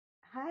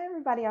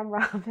everybody, I'm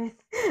Robin,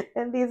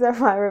 and these are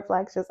my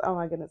reflections. Oh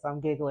my goodness,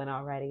 I'm giggling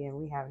already, and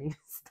we haven't even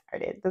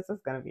started. This is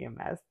gonna be a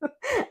mess.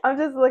 I'm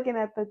just looking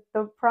at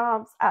the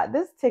prompts.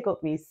 This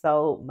tickled me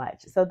so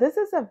much. So this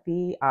is a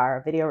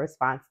VR video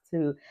response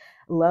to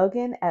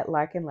Logan at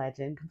Larkin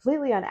Legend,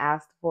 completely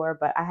unasked for,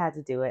 but I had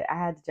to do it. I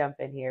had to jump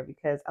in here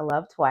because I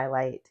love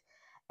Twilight,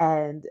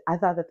 and I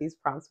thought that these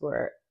prompts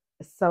were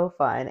so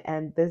fun.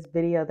 And this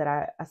video that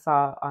I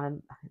saw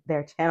on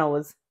their channel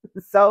was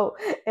so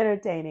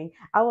entertaining.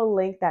 I will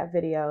link that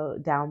video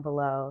down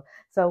below.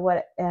 So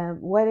what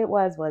it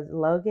was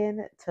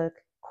Logan took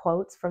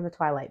quotes from the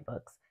Twilight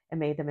books and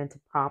made them into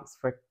prompts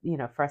for,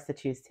 for us to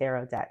choose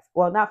tarot decks.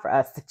 Well, not for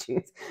us to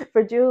choose,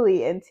 for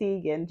Julie and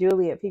Tegan,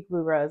 Julie at Peak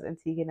Blue Rose and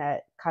Tegan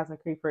at Cosmic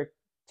Reaper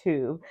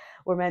 2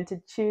 were meant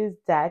to choose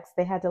decks.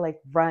 They had to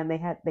run.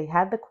 They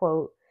had the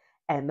quote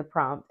and the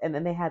prompt, and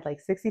then they had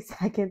 60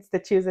 seconds to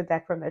choose a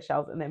deck from their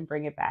shelves and then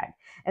bring it back,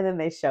 and then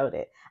they showed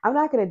it. I'm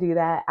not going to do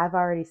that. I've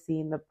already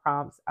seen the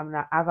prompts.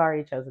 I've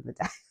already chosen the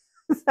deck.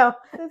 So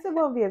this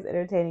won't be as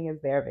entertaining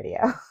as their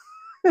video.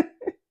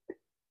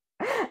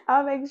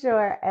 I'll make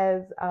sure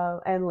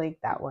and link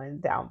that one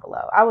down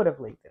below. I would have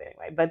linked it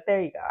anyway, but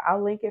there you go.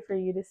 I'll link it for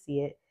you to see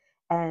it.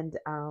 And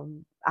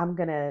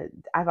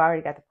I've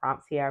already got the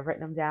prompts here. I've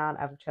written them down.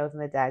 I've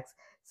chosen the decks.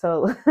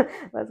 So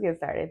let's get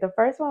started. The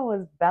first one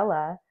was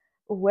Bella.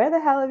 Where the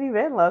hell have you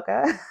been,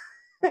 Loca?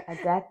 A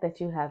deck that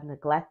you have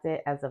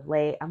neglected as of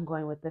late. I'm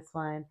going with this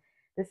one.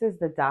 This is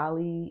the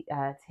Dolly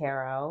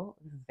Tarot.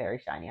 This is very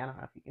shiny. I don't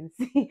know if you can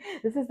see.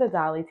 This is the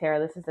Dolly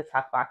Tarot. This is the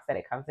tuck box that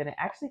it comes in. It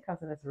actually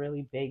comes in this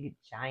really big,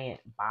 giant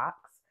box.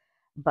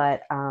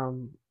 But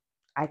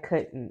I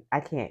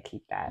can't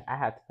keep that. I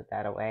have to put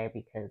that away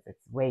because it's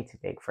way too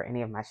big for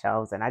any of my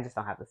shelves, and I just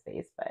don't have the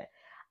space. But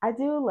I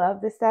do love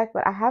this deck,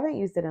 but I haven't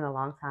used it in a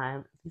long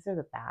time. These are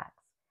the backs.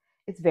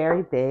 It's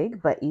very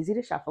big, but easy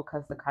to shuffle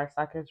because the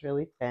cardstock is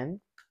really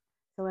thin.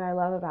 So what I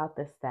love about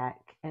this deck,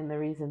 and the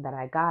reason that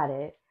I got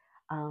it,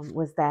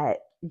 was that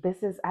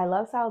I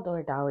love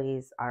Salvador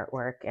Dali's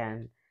artwork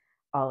and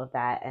all of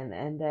that.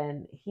 And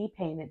then he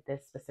painted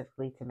this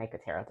specifically to make a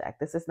tarot deck.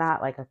 This is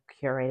not like a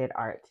curated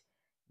art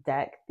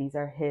deck. These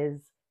are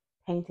his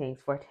paintings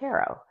for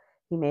tarot.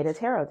 He made a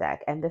tarot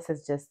deck, and this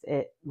is just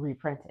it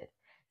reprinted.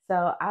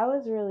 So I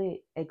was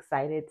really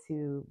excited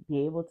to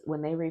be able to,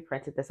 when they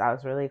reprinted this, I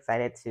was really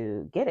excited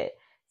to get it.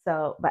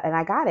 And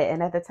I got it.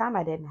 And at the time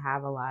I didn't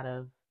have a lot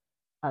of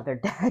other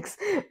decks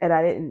and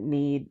I didn't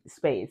need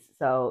space.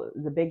 So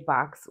the big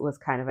box was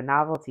kind of a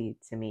novelty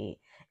to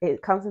me.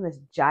 It comes in this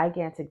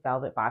gigantic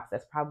velvet box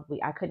that's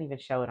I couldn't even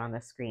show it on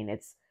the screen.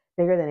 It's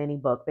bigger than any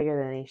book, bigger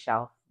than any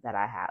shelf that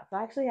I have. So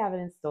I actually have it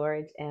in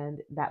storage, and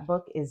that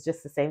book is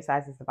just the same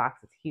size as the box.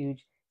 It's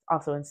huge. It's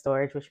also in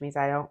storage, which means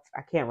I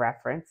can't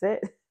reference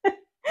it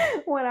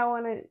when I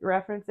want to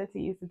reference it to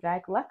use the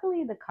deck.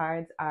 Luckily, the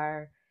cards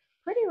are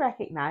pretty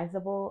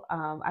recognizable.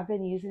 I've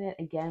been using it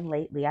again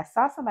lately. I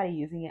saw somebody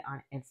using it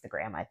on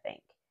Instagram, I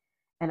think.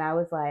 And I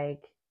was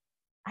like,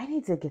 I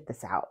need to get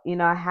this out.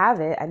 I have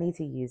it. I need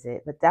to use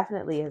it. But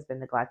definitely has been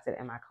neglected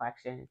in my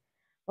collection.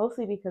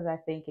 Mostly because I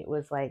think it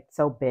was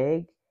so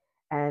big.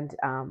 And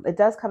it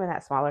does come in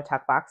that smaller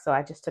tuck box. So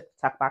I just took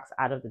the tuck box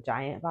out of the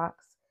giant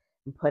box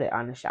and put it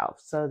on the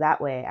shelf. So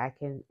that way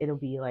it'll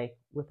be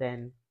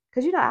within,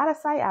 because out of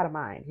sight, out of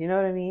mind. You know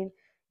what I mean?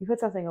 You put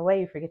something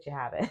away, you forget you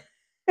have it.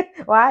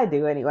 Well, I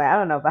do anyway. I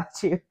don't know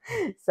about you.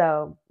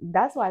 So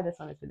that's why this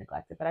one has been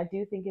neglected. But I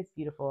do think it's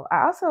beautiful.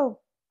 I also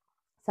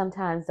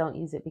sometimes don't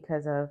use it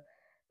because of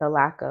the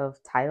lack of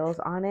titles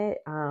on it.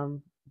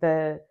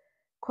 The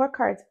court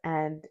cards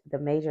and the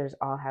majors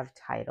all have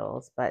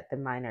titles, but the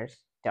minors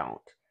don't.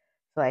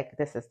 So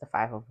this is the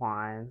Five of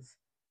Wands.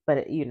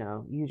 But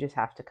you just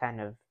have to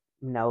kind of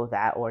know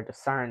that or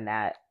discern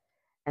that.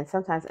 And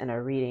sometimes in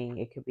a reading,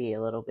 it could be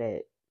a little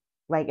bit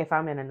if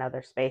I'm in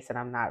another space and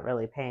I'm not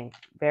really paying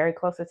very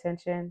close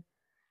attention,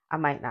 I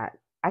might not.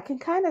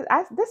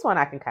 This one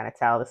I can kind of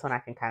tell. This one I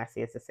can kind of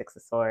see it's the Six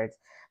of Swords.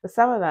 But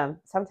some of them,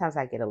 sometimes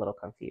I get a little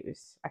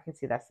confused. I can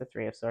see that's the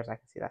Three of Swords. I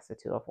can see that's the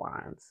Two of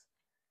Wands.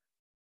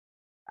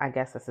 I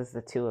guess this is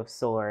the Two of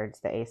Swords,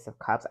 the Ace of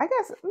Cups. I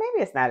guess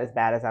maybe it's not as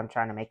bad as I'm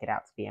trying to make it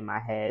out to be in my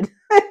head.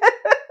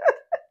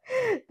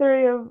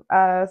 Three of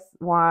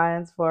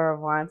Wands, Four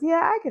of Wands.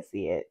 Yeah, I can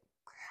see it.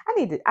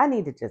 I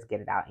need to just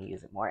get it out and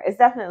use it more. It's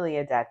definitely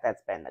a deck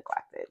that's been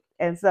neglected.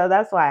 And so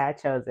that's why I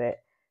chose it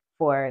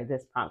for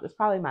this prompt. It's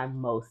probably my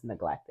most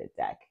neglected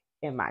deck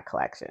in my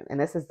collection. And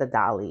this is the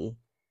Dolly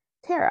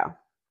Tarot.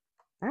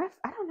 I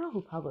don't know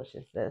who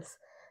publishes this,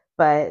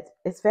 but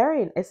it's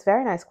very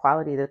nice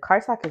quality. The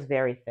cardstock is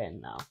very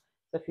thin though.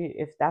 So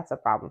if that's a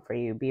problem for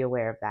you, be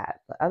aware of that.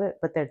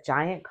 But they're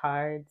giant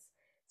cards,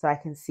 so I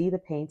can see the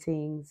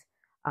paintings.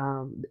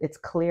 It's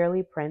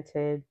clearly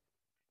printed.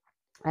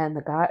 And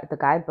the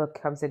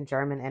guidebook comes in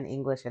German and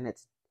English, and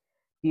it's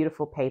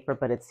beautiful paper,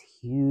 but it's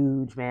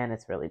huge, man.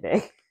 It's really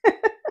big.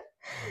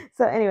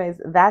 So anyways,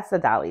 that's the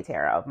Dolly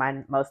Tarot,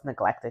 my most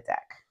neglected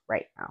deck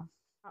right now.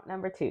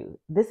 Number 2,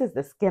 this is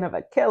the Skin of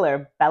a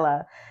Killer,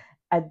 Bella.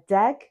 A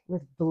deck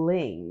with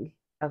bling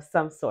of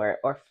some sort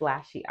or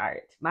flashy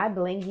art. My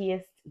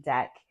blingiest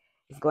deck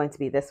is going to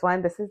be this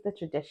one. This is the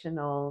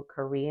traditional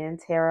Korean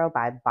tarot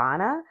by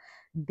Bana,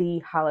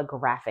 the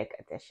holographic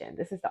edition.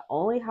 This is the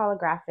only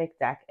holographic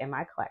deck in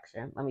my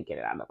collection. Let me get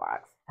it out of the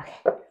box.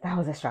 Okay, that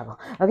was a struggle.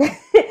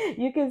 Okay,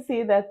 you can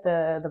see that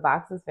the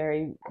box is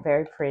very,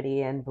 very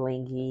pretty and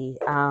blingy.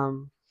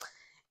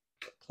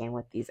 Came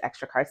with these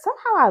extra cards.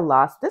 Somehow I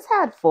lost. This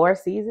had 4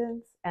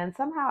 seasons, and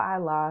somehow I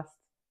lost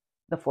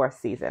the 4th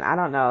season. I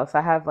don't know. So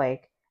I have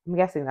like, I'm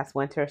guessing that's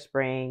winter,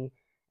 spring,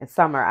 and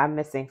summer. I'm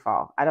missing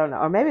fall. I don't know.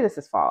 Or maybe this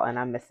is fall and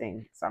I'm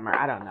missing summer.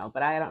 I don't know.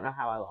 But I don't know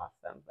how I lost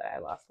them, but I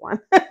lost one.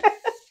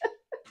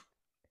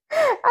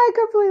 I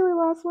completely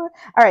lost one.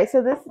 All right,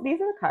 so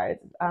these are the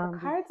cards. The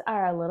cards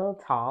are a little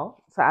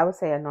tall, so I would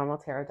say a normal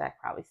tarot deck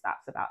probably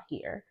stops about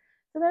here.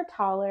 So they're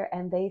taller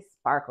and they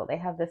sparkle. They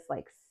have this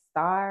like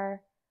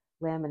star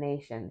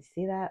lamination.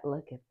 See that?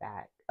 Look at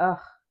that. Oh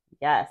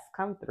yes,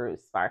 come through,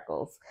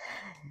 sparkles.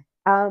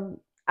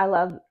 I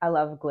love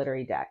a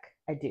glittery deck.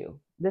 I do.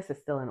 This is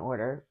still in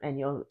order,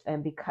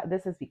 and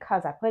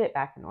because I put it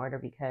back in order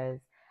because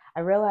I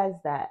realized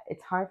that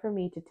it's hard for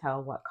me to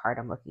tell what card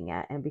I'm looking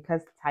at, and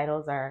because the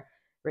titles are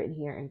written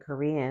here in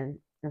Korean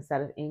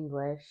instead of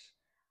English,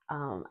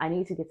 I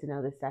need to get to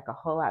know this deck a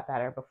whole lot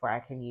better before I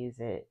can use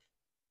it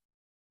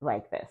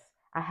like this.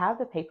 I have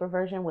the paper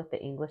version with the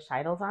English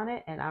titles on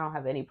it, and I don't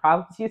have any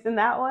problems using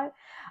that one.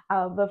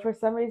 But for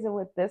some reason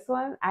with this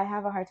one, I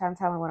have a hard time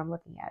telling what I'm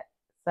looking at.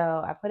 So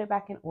I put it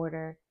back in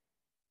order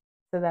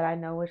so that I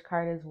know which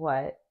card is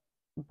what.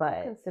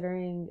 But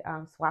considering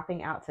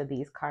swapping out to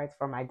these cards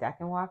for my deck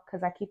and walk,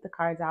 because I keep the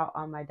cards out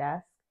on my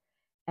desk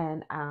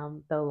and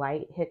the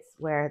light hits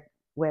where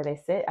they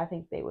sit, I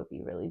think they would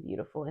be really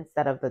beautiful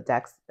instead of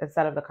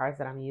the cards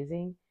that I'm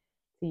using,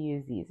 to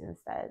use these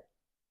instead.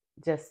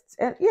 Just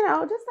just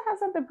to have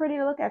something pretty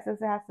to look at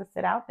since it has to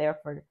sit out there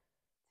for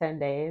 10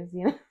 days,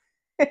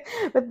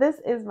 But this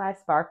is my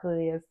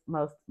sparkliest,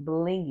 most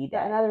blingy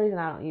deck. Another reason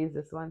I don't use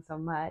this one so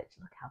much,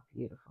 look how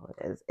beautiful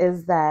it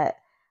is that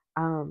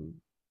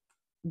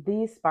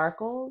these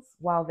sparkles,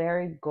 while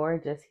very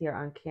gorgeous here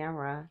on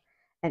camera,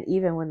 and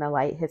even when the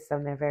light hits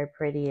them, they're very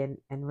pretty in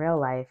real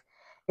life,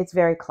 it's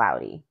very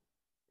cloudy.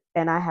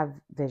 And I have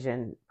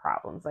vision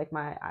problems. Like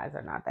my eyes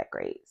are not that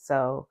great.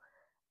 So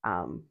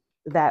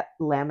that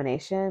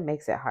lamination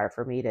makes it hard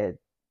for me to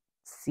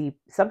see.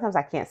 Sometimes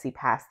I can't see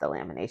past the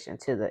lamination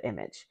to the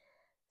image.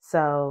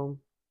 So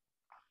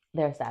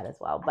there's that as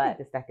well. But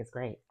this deck is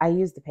great. I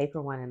used the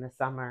paper one in the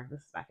summer.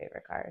 This is my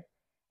favorite card.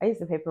 I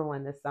used the paper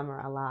one this summer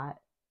a lot.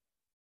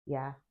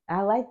 Yeah.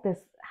 I like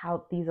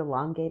how these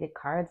elongated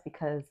cards,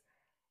 because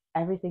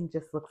everything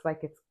just looks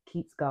like it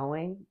keeps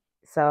going.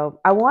 So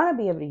I want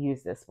to be able to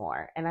use this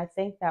more. And I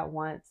think that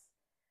once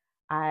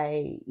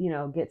I,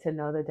 get to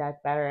know the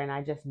deck better and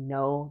I just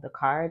know the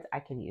cards, I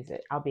can use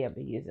it. I'll be able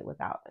to use it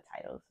without the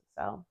titles.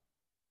 So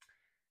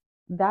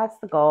that's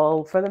the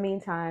goal. For the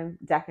meantime,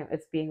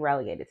 it's being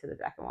relegated to the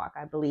deck and walk,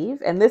 I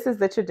believe. And this is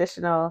the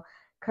traditional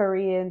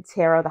Korean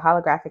tarot, the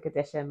holographic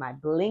edition, my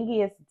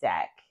blingiest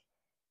deck.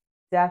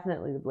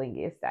 Definitely the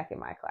blingiest deck in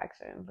my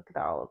collection. Look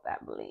at all of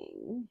that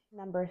bling.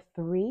 Number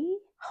 3,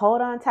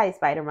 hold on tight,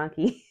 Spider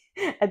Monkey.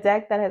 A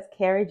deck that has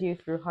carried you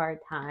through hard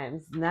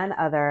times. None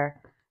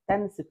other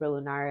than the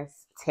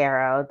Superlunaris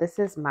Tarot. This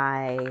is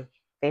my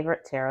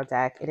favorite tarot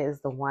deck. It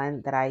is the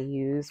one that I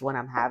use when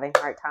I'm having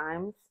hard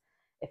times.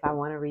 If I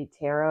want to read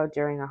tarot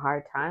during a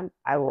hard time,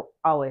 I will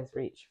always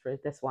reach for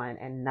this one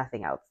and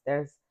nothing else.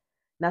 There's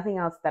nothing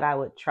else that I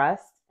would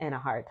trust in a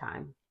hard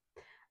time.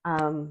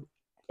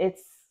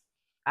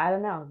 I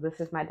don't know. This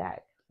is my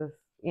deck.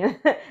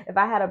 If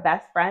I had a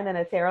best friend in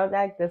a tarot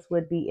deck, this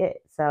would be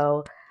it.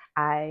 So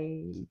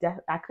I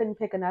couldn't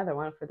pick another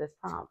one for this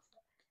prompt.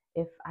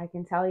 If I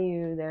can tell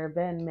you, there have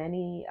been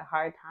many a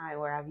hard time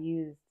where I've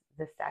used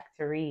this deck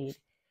to read,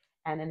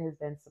 and it has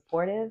been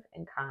supportive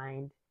and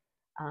kind,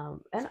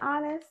 and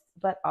honest,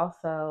 but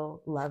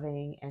also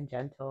loving and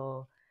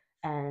gentle.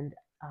 And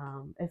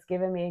it's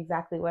given me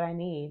exactly what I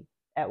need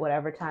at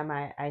whatever time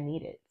I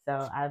need it.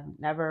 So I've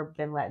never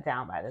been let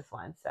down by this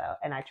one.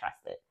 And I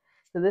trust it.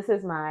 So this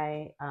is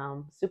my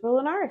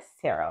Superlunaris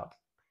Tarot,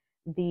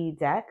 the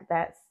deck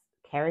that's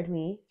carried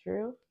me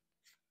through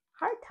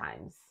hard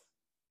times.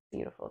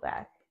 Beautiful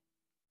deck.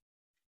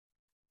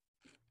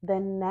 The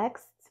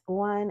next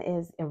one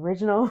is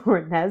original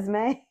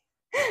Renesme,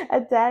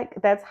 a deck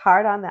that's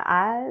hard on the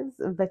eyes,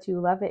 but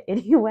you love it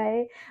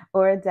anyway,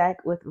 or a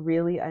deck with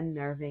really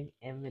unnerving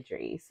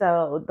imagery.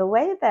 So the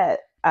way that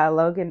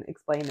Logan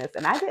explained this,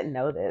 and I didn't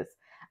know this,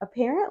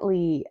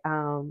 apparently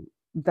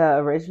the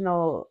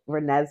original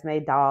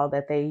Renesme doll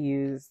that they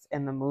used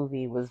in the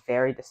movie was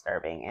very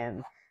disturbing,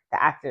 and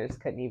the actors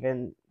couldn't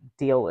even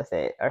deal with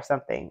it or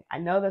something. I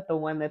know that the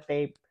one that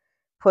they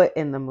put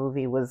in the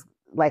movie was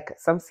like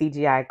some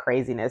CGI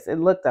craziness. It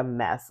looked a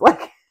mess.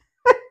 Like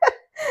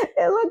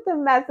it looked a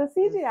mess. The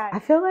CGI. I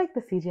feel like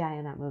the CGI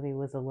in that movie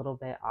was a little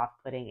bit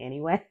off-putting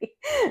anyway,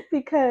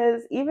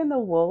 because even the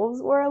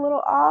wolves were a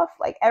little off.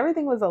 Like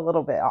everything was a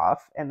little bit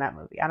off in that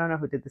movie. I don't know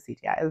who did the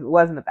CGI. It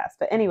wasn't the best.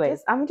 But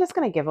anyways, I'm just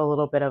gonna give a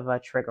little bit of a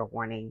trigger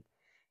warning.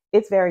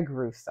 It's very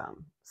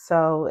gruesome.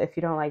 So if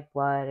you don't like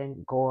blood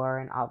and gore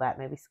and all that,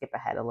 maybe skip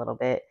ahead a little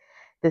bit.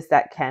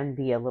 That can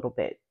be a little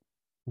bit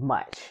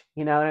much.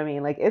 You know what I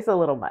mean? Like it's a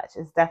little much.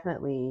 It's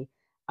definitely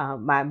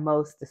my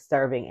most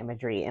disturbing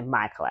imagery in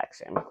my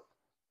collection.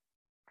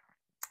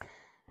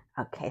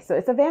 Okay, so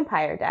it's a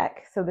vampire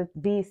deck. So the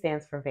V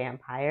stands for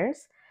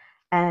vampires,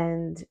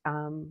 and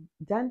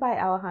done by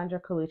Alejandro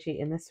Colucci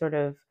in this sort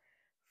of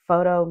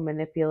photo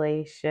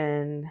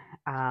manipulation.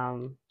 I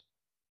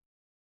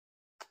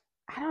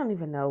don't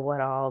even know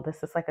what all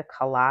this is, like a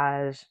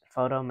collage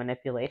photo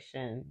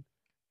manipulation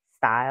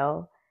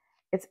style.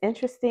 It's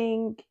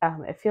interesting.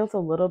 It feels a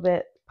little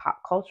bit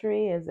pop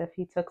culture-y, as if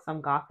he took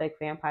some gothic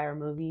vampire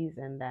movies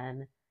and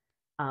then,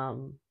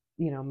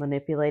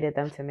 manipulated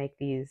them to make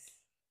these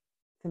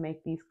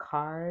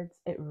cards.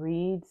 It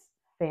reads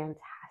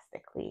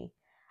fantastically.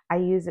 I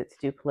use it to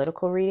do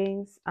political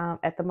readings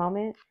at the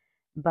moment,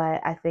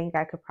 but I think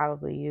I could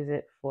probably use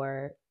it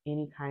for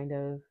any kind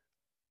of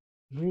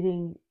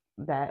reading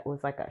that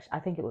was like I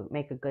think it would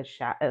make a good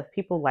shot. If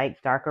people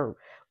like darker,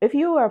 if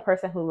you are a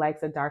person who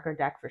likes a darker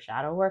deck for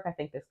shadow work, I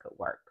think this could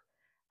work.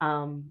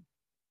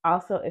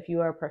 Also, if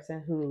you are a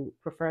person who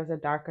prefers a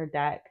darker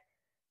deck,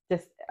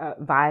 just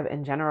vibe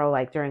in general,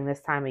 like during this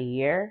time of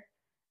year,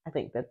 I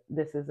think that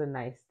this is a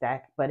nice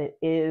deck. But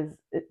the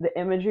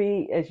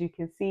imagery, as you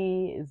can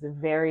see, is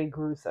very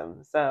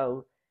gruesome.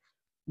 So,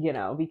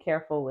 be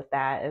careful with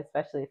that,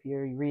 especially if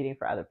you're reading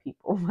for other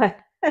people.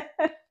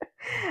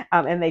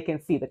 And they can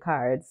see the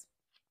cards.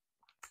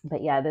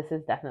 But yeah, this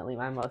is definitely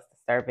my most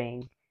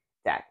disturbing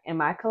deck. In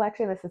my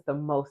collection, this is the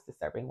most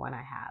disturbing one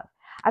I have.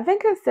 I've been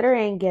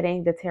considering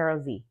getting the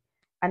Tarot Z.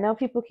 I know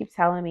people keep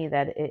telling me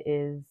that it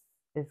is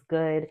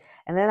good.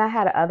 And then I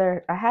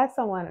had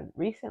someone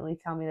recently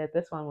tell me that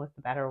this one was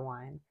the better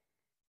one.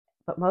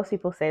 But most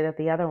people say that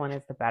the other one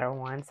is the better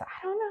one. So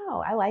I don't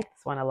know. I like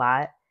this one a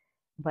lot,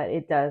 but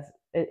it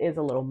is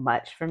a little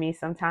much for me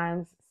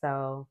sometimes.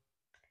 So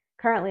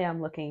currently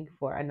I'm looking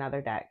for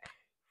another deck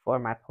for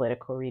my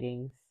political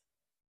readings,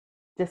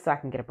 just so I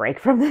can get a break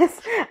from this.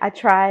 I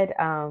tried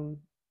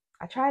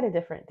a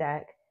different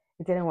deck.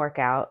 It didn't work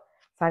out.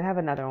 So I have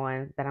another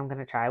one that I'm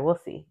gonna try. We'll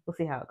see. We'll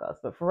see how it goes.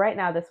 But for right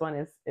now, this one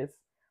is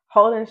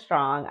holding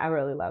strong. I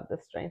really love the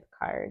strength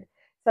card.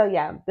 So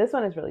yeah, this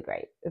one is really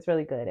great. It's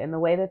really good. And the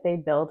way that they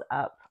build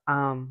up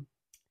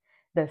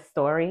the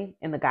story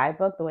in the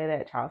guidebook, the way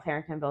that Charles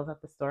Harrington builds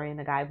up the story in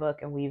the guidebook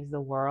and weaves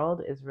the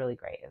world is really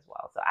great as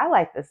well. So I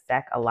like this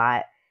deck a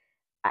lot.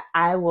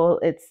 I will.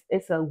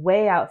 It's a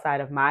way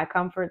outside of my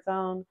comfort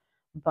zone,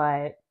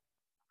 but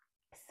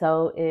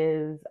so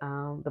is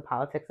the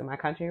politics in my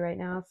country right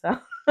now. So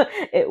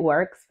it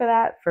works for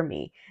that for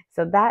me.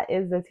 So that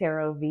is the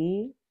Tarot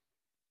V,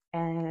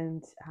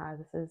 and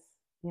this is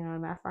a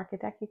mass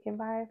market deck you can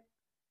buy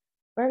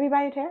wherever you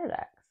buy your tarot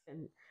decks.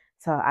 And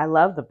so I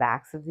love the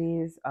backs of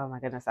these. Oh my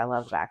goodness, I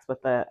love the backs,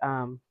 but the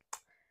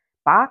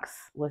box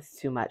was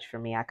too much for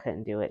me. I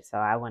couldn't do it, so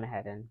I went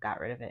ahead and got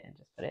rid of it and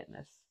just put it in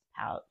this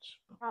pouch.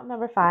 Prompt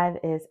number 5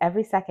 is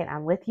Every Second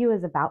I'm With You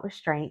is about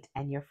restraint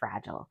and you're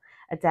fragile.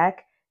 A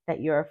deck that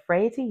you're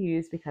afraid to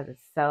use because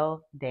it's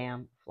so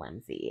damn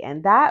flimsy.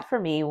 And that for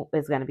me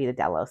is going to be the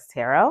Delos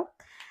Tarot.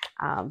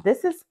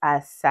 This is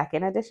a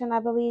second edition, I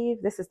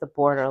believe. This is the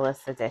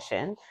borderless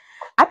edition.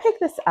 I picked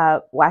this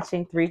up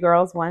watching 3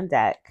 Girls, 1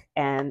 Deck,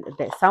 and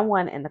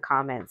someone in the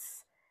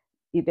comments,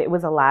 it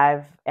was a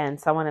live, and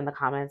someone in the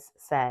comments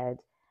said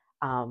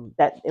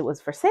that it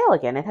was for sale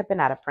again. It had been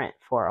out of print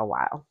for a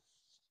while.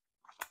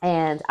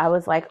 And I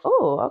was like,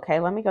 oh, okay,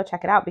 let me go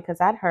check it out,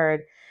 because I'd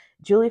heard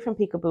Julie from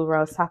Peekaboo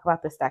Rose talk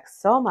about this deck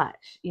so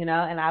much, and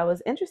I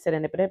was interested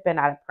in it, but it had been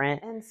out of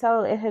print. And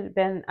so it had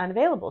been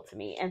unavailable to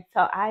me. And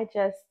so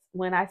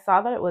when I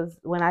saw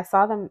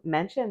them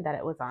mention that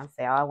it was on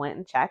sale, I went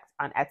and checked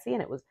on Etsy,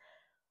 and it was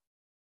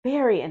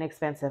very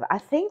inexpensive. I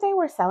think they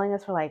were selling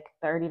this for like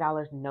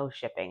 $30, no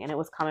shipping. And it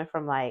was coming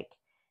from like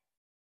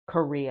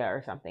Korea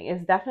or something.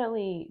 It's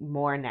definitely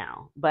more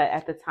now, but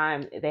at the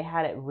time they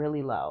had it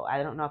really low.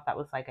 I don't know if that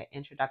was like an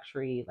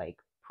introductory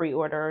like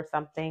pre-order or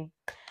something.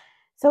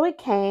 So it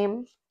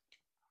came,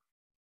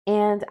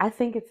 and I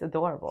think it's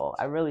adorable.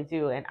 I really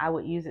do, and I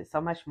would use it so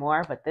much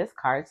more, but this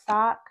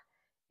cardstock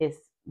is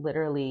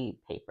literally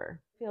paper.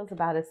 It feels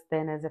about as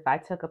thin as if I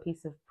took a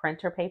piece of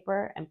printer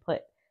paper and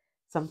put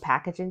some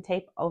packaging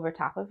tape over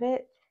top of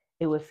it.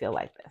 It would feel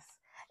like this.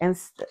 And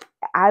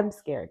I'm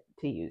scared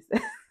to use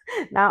this.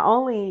 Not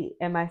only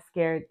am I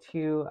scared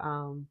to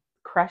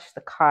crush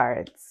the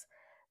cards,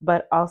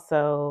 but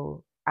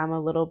also I'm a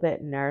little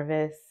bit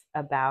nervous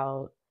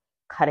about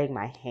cutting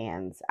my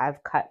hands.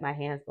 I've cut my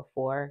hands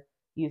before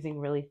using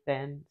really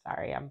thin,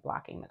 sorry, I'm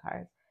blocking the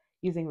cards,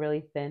 using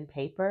really thin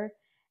paper.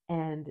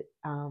 And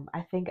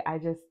I think I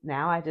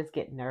just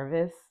get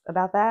nervous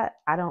about that.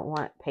 I don't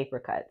want paper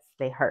cuts.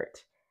 They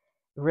hurt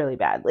really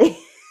badly.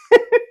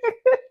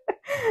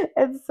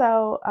 And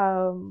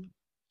so,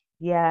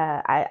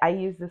 yeah, I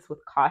use this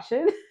with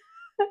caution.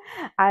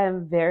 I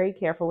am very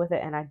careful with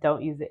it, and I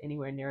don't use it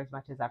anywhere near as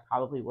much as I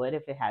probably would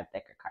if it had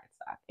thicker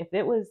cardstock. If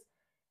it was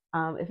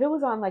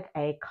on like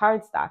a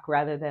cardstock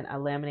rather than a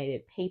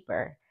laminated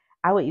paper,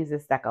 I would use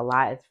this deck a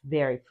lot. It's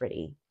very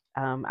pretty.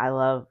 I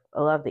love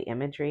the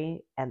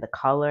imagery and the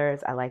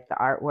colors. I like the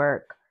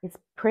artwork. It's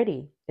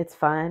pretty. It's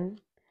fun.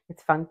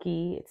 It's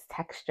funky. It's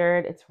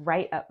textured. It's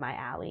right up my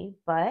alley.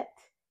 But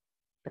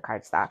the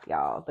cardstock,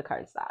 y'all, the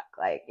cardstock.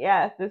 Like,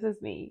 yeah, this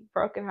is me,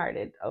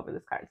 brokenhearted over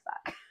this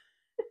cardstock.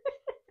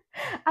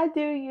 I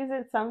do use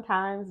it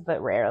sometimes,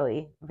 but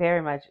rarely.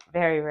 Very much,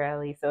 very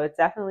rarely. So it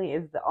definitely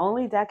is the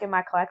only deck in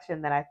my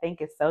collection that I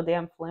think is so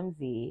damn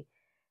flimsy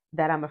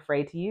that I'm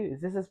afraid to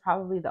use. This is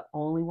probably the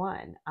only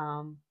one.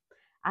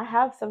 I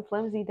have some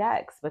flimsy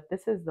decks, but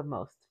this is the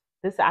most.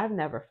 This I've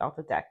never felt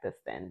a deck this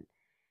thin.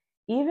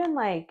 Even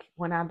like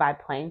when I buy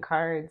playing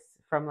cards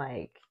from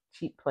like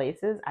cheap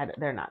places,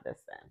 they're not this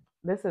thin.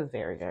 This is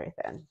very, very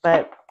thin,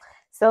 but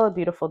still a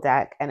beautiful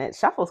deck, and it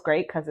shuffles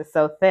great because it's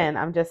so thin.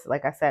 I'm just,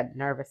 like I said,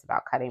 nervous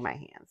about cutting my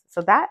hands.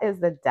 So that is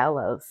the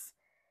Delos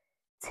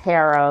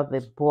Tarot, the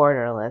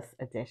borderless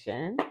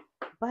edition.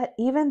 But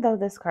even though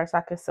this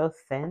cardstock is so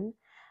thin,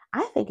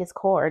 I think it's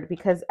cord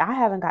because I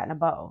haven't gotten a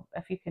bow.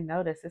 If you can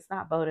notice, it's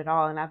not bowed at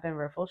all, and I've been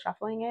riffle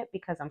shuffling it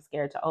because I'm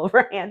scared to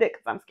overhand it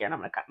because I'm scared I'm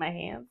going to cut my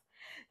hands.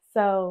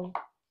 So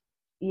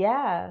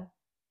yeah,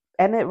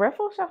 and it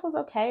riffle shuffles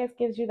okay. It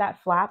gives you that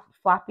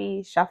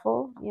floppy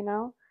shuffle, you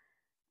know.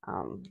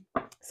 Um,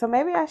 so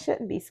maybe I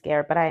shouldn't be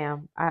scared, but I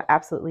am. I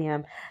absolutely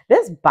am.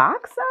 This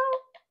box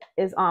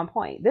though is on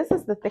point. This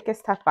is the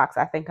thickest tuck box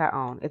I think I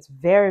own. It's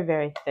very,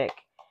 very thick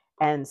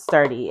and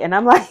sturdy. And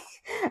I'm like,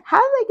 how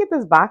did they get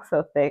this box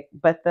so thick?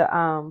 But the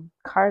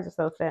cards are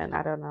so thin.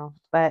 I don't know.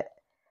 But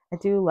I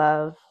do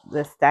love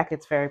this deck.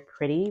 It's very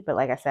pretty, but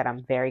like I said,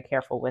 I'm very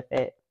careful with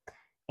it.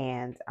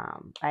 And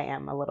I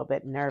am a little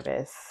bit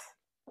nervous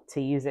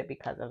to use it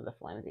because of the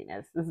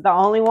flimsiness. This is the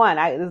only one.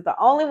 This is the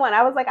only one.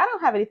 I was like, I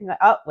don't have anything like.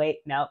 Oh wait,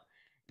 no,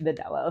 the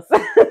Delos.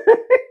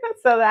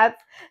 So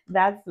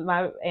that's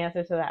my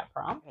answer to that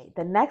prompt. Okay,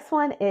 the next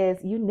one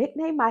is you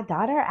nickname my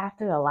daughter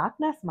after the Loch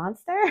Ness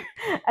monster,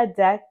 a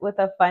deck with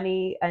a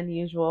funny,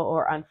 unusual,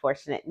 or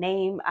unfortunate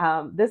name.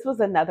 This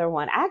was another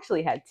one. I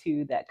actually had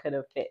two that could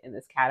have fit in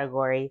this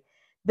category.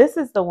 This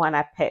is the one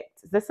I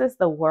picked. This is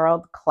the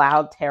World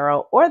Cloud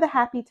Tarot or the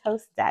Happy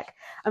Toast deck.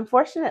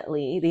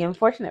 Unfortunately, the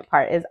unfortunate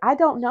part is I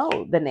don't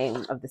know the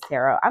name of this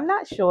tarot. I'm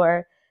not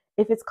sure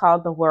if it's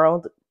called the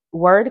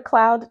Word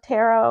Cloud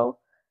Tarot.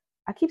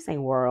 I keep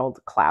saying World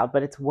Cloud,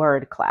 but it's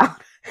Word Cloud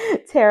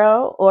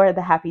Tarot or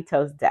the Happy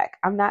Toast deck.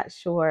 I'm not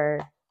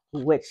sure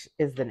which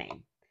is the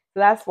name. So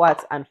that's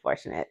what's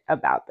unfortunate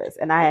about this.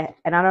 And I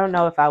don't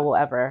know if I will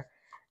ever,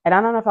 and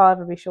I don't know if I'll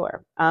ever be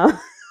sure.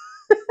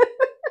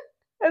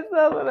 It's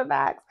those are the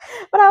facts.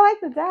 But I like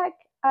the deck.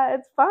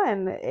 It's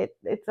fun.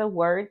 It's a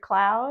word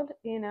cloud,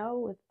 you know,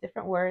 with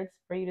different words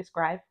for you to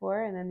scribe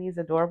for, and then these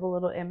adorable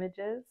little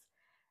images.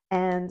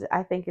 And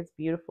I think it's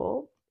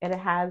beautiful. And it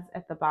has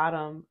at the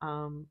bottom,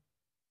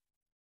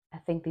 I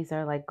think these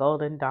are like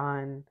Golden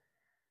Dawn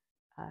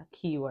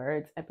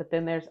keywords, but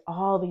then there's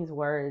all these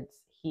words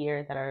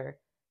here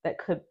that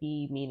could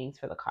be meanings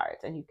for the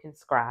cards, and you can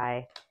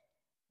scry.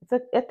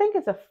 I think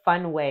it's a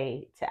fun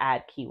way to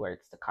add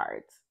keywords to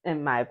cards,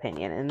 in my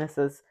opinion. And this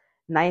is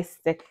nice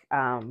thick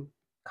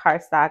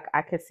cardstock.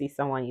 I could see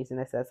someone using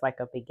this as like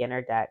a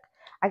beginner deck.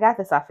 I got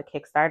this off of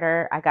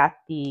Kickstarter. I got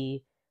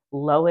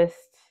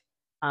lowest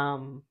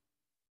um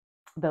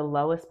the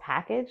lowest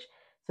package.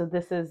 So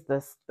this is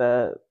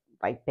the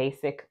like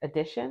basic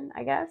edition,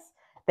 I guess.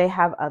 They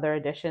have other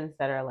editions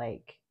that are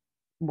like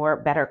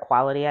better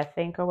quality, I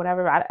think, or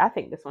whatever. I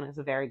think this one is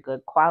a very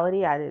good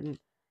quality. I didn't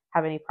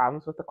have any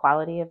problems with the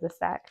quality of the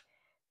deck.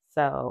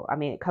 So, I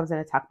mean, it comes in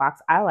a tuck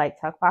box. I like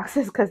tuck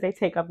boxes because they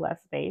take up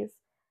less space.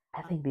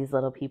 I think these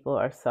little people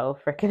are so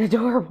freaking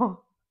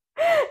adorable.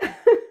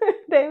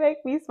 They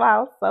make me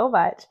smile so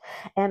much.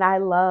 And I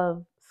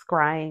love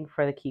scrying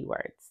for the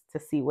keywords to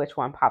see which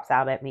one pops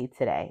out at me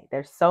today.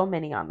 There's so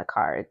many on the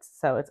cards,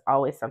 so it's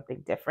always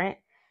something different.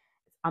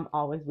 I'm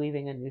always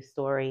weaving a new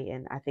story,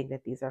 and I think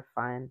that these are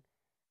fun.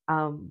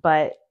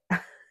 But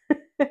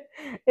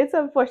it's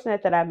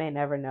unfortunate that I may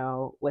never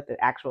know what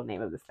the actual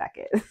name of the deck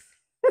is.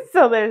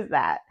 So there's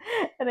that.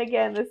 And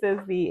again, this is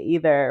the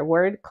either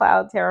Word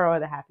Cloud Tarot or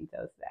the Happy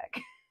Toast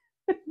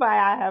deck by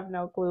I have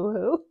no clue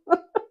who.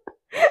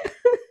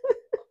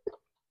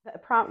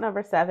 Prompt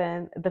number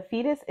 7, the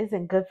fetus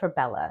isn't good for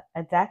Bella,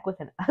 a deck with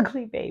an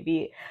ugly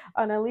baby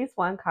on at least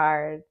one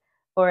card,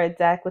 or a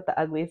deck with the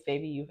ugliest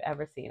baby you've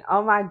ever seen.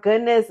 Oh my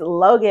goodness,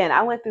 Logan.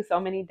 I went through so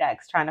many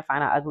decks trying to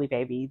find an ugly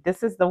baby.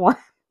 This is the one.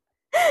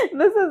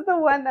 This is the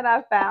one that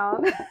I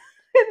found.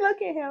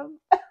 Look at him.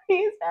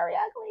 He's very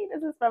ugly.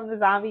 This is from the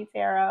Zombie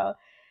Tarot.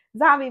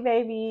 Zombie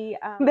baby.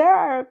 There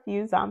are a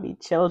few zombie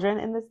children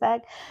in this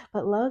deck,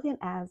 but Logan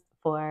asked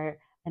for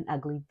an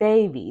ugly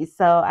baby,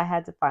 so I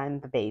had to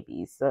find the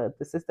baby. So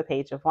this is the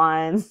Page of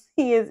Wands.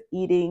 He is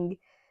eating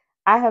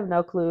I have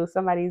no clue.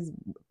 Somebody's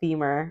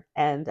femur,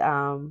 and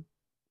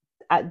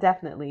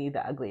definitely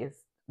the ugliest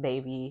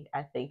baby,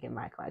 I think, in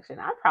my collection.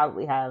 I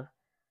probably have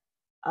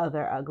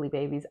other ugly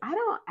babies. I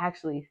don't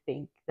actually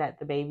think that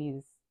the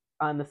babies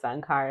on the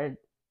Sun card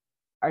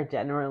are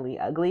generally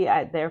ugly.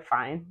 They're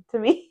fine to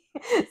me.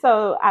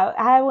 So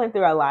I went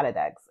through a lot of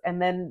decks,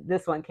 and then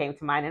this one came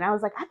to mind, and I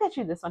was like, I bet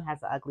you this one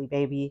has an ugly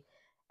baby,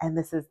 and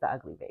this is the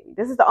ugly baby.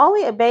 This is the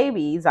only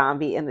baby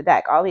zombie in the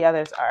deck. All the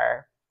others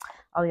are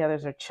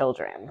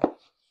children.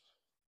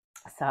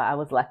 So I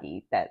was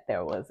lucky that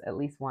there was at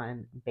least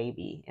one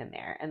baby in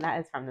there, and that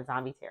is from the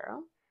Zombie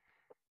Tarot.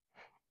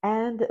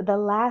 And the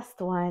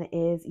last one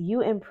is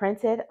You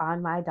Imprinted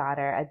on My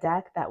Daughter, a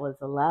deck that was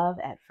love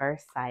at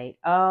first sight.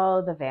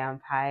 Oh, the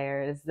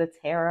vampires, the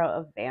Tarot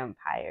of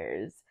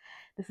Vampires.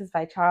 This is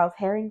by Charles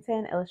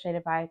Harrington,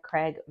 illustrated by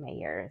Craig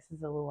Mayer. This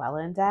is a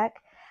Llewellyn deck.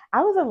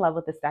 I was in love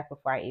with this deck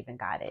before I even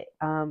got it.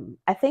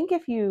 I think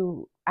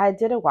I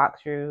did a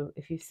walkthrough.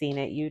 If you've seen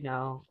it, you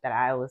know that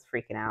I was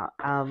freaking out.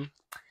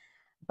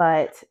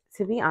 But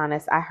to be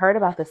honest, I heard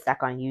about this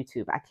deck on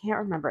YouTube. I can't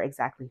remember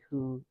exactly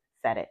who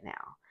said it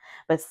now,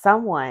 but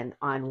someone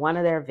on one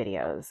of their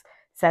videos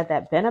said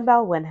that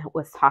Benabel Wynn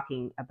was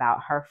talking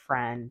about her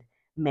friend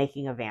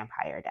making a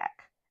vampire deck,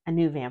 a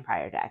new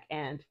vampire deck.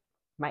 And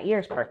my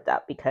ears perked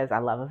up because I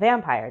love a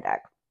vampire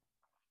deck.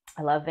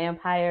 I love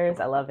vampires.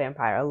 I love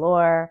vampire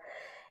lore.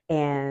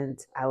 And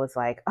I was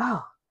like,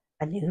 oh,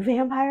 a new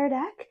vampire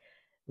deck?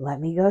 Let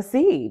me go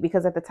see.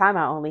 Because at the time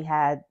I only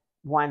had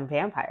one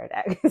vampire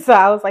deck. So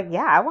I was like,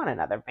 yeah, I want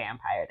another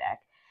vampire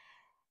deck.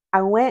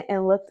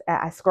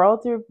 I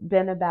scrolled through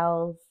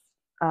Benabel's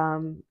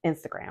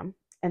Instagram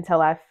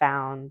until I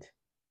found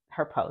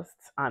her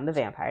posts on the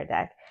vampire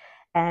deck.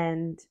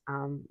 And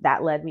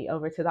that led me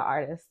over to the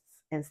artist's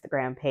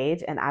Instagram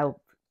page. And I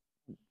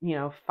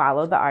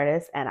followed the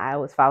artist, and I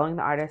was following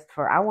the artist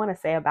for, I want to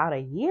say, about a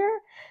year,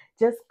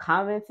 just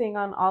commenting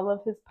on all of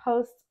his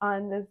posts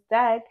on this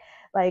deck,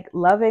 like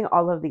loving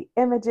all of the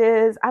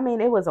images. I mean,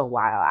 it was a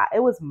while.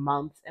 It was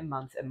months and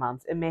months and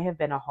months. It may have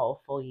been a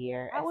whole full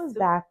year. That was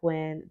back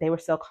when they were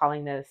still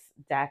calling this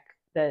deck,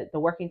 the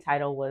working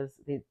title was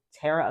the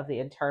Terror of the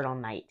Eternal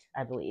Night,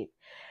 I believe.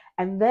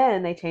 And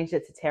then they changed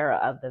it to Terror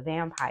of the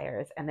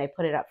Vampires, and they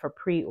put it up for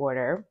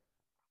pre-order.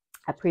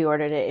 I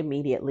pre-ordered it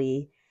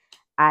immediately.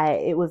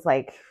 It was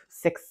like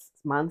 6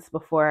 months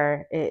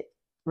before it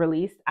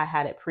released. I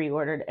had it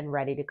pre-ordered and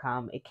ready to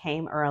come. It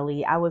came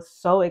early. I was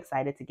so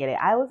excited to get it.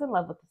 I was in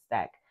love with this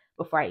deck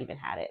before I even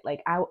had it.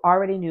 Like, I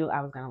already knew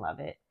I was going to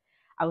love it.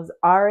 I was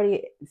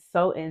already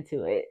so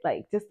into it.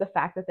 Like, just the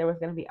fact that there was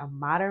going to be a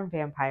modern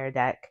vampire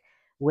deck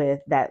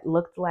that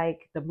looked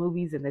like the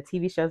movies and the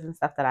TV shows and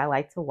stuff that I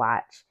like to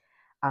watch.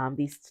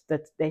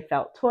 They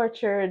felt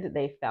tortured.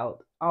 They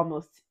felt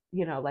almost,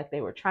 like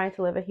they were trying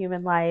to live a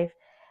human life.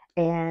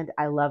 And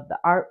I love the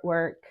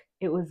artwork.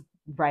 It was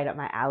right up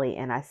my alley,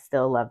 and I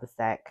still love the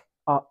deck.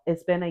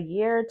 It's been a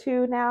year or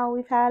two now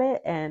we've had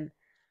it, and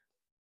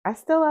I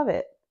still love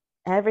it.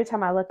 Every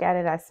time I look at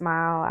it, I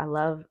smile. I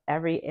love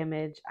every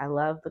image. I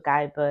love the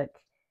guidebook.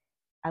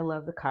 I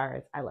love the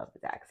cards. I love the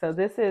deck. So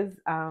this is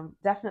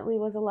definitely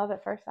was a love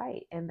at first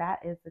sight, and that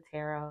is the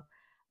Tarot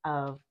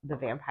of the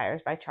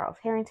Vampires by Charles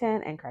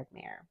Harrington and Craig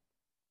Mayer.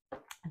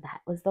 And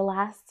that was the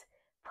last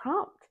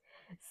prompt.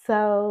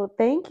 So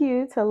thank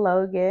you to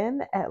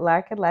Logan at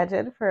Lark and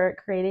Legend for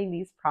creating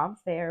these prompts.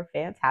 They are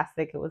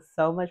fantastic. It was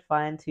so much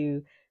fun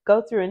to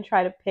go through and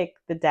try to pick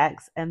the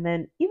decks. And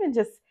then even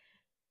just,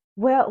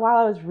 well, while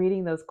I was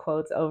reading those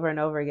quotes over and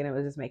over again, it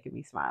was just making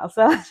me smile.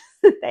 So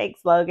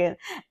thanks, Logan.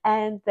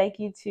 And thank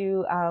you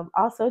to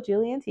also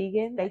Julie and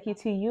Tegan. Thank you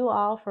to you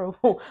all for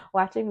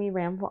watching me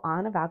ramble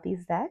on about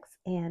these decks.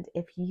 And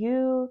if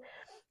you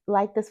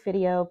like this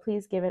video,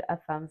 please give it a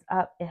thumbs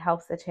up. It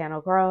helps the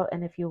channel grow.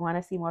 And if you want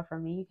to see more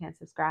from me, you can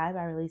subscribe.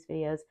 I release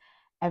videos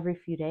every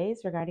few days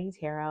regarding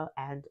tarot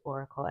and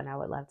oracle, and I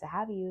would love to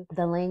have you.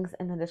 The links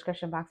in the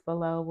description box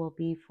below will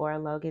be for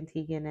Logan,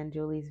 Tegan, and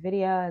Julie's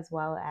video, as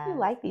well as, if you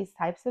like these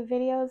types of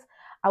videos,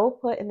 I will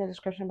put in the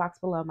description box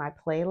below my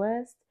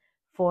playlist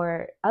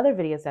for other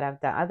videos that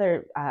I've done,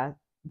 other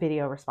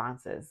video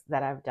responses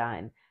that I've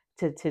done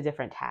to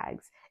different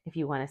tags if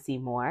you want to see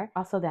more.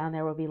 Also down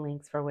there will be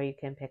links for where you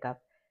can pick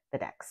up the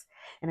decks.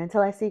 And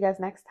until I see you guys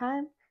next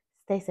time,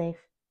 stay safe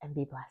and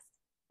be blessed.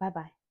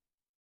 Bye-bye.